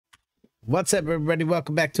What's up, everybody?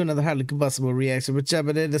 Welcome back to another highly combustible reaction. We're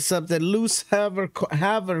jumping into something Loes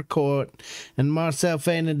Haverkort and Marcel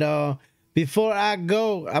Veenendaal. Before I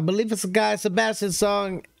go, I believe it's a Guy Sebastian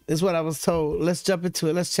song, is what I was told. Let's jump into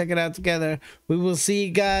it. Let's check it out together. We will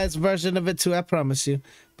see Guy's version of it too, I promise you.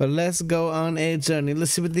 But let's go on a journey.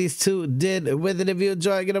 Let's see what these two did with it. If you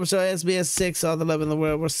enjoy, get up, show SBS 6, all the love in the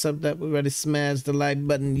world. We're subbed up. We already smashed the like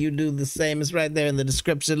button. You do the same. It's right there in the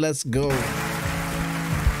description. Let's go.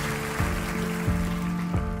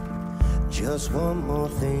 Just one more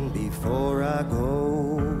thing before I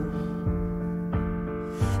go.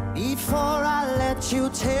 Before I let you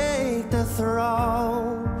take the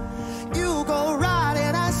throne, you go right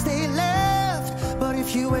and I stay left. But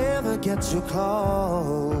if you ever get too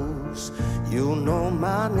close, you'll know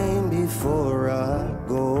my name before I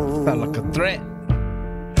go. Felt like a threat.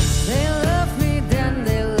 They love me then,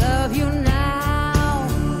 they love you now.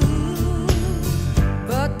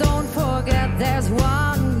 But don't forget there's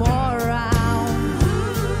one more round.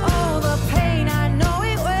 Oh, the pain, I know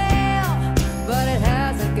it will, but it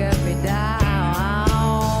hasn't got me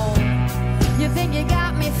down. You think you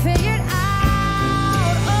got me figured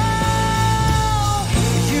out? Oh,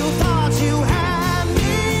 you thought you had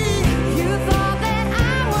me. You thought that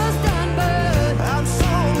I was done, but I'm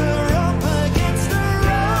stronger up against the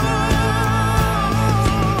road.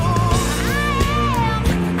 I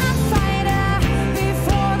am a fighter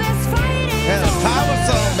before this fight is That's a power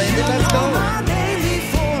song, baby. Let's go. my name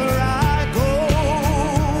before I go.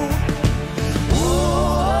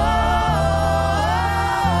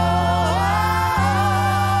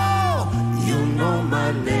 Oh, you know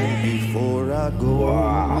my name before I go.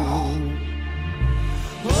 Wow.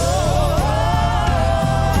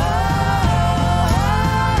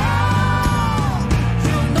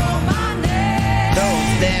 you know my name. Those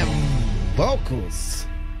damn vocals.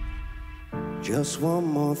 Just one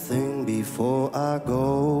more thing before I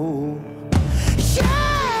go.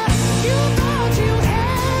 Yeah, you thought you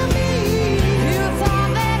had me. You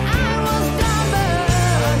thought that I was done,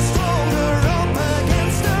 but I'm stronger up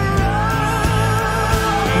against the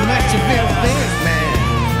road. Makes you feel big, man.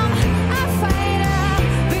 a fighter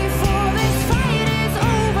before this fight is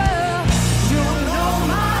over. You know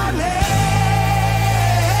my name.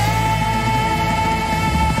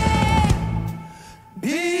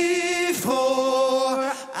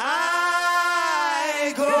 Before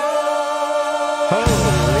I go.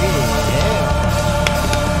 Holy yeah.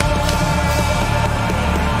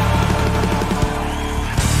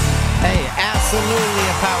 Hey, absolutely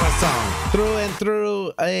a power song. Through and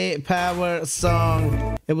through a power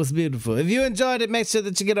song. It was beautiful. If you enjoyed it, make sure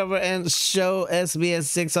that you get over and show SBS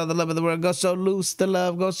 6 all the love of the world. Go show Loes the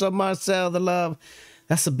love. Go show Marcel the love.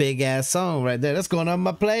 That's a big ass song right there. That's going on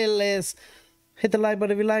my playlist. Hit the like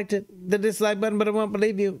button if you liked it. The dislike button, but I won't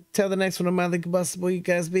believe you. Tell the next one I'm Combustible. You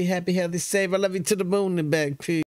guys be happy, healthy, safe. I love you to the moon and back. Peace.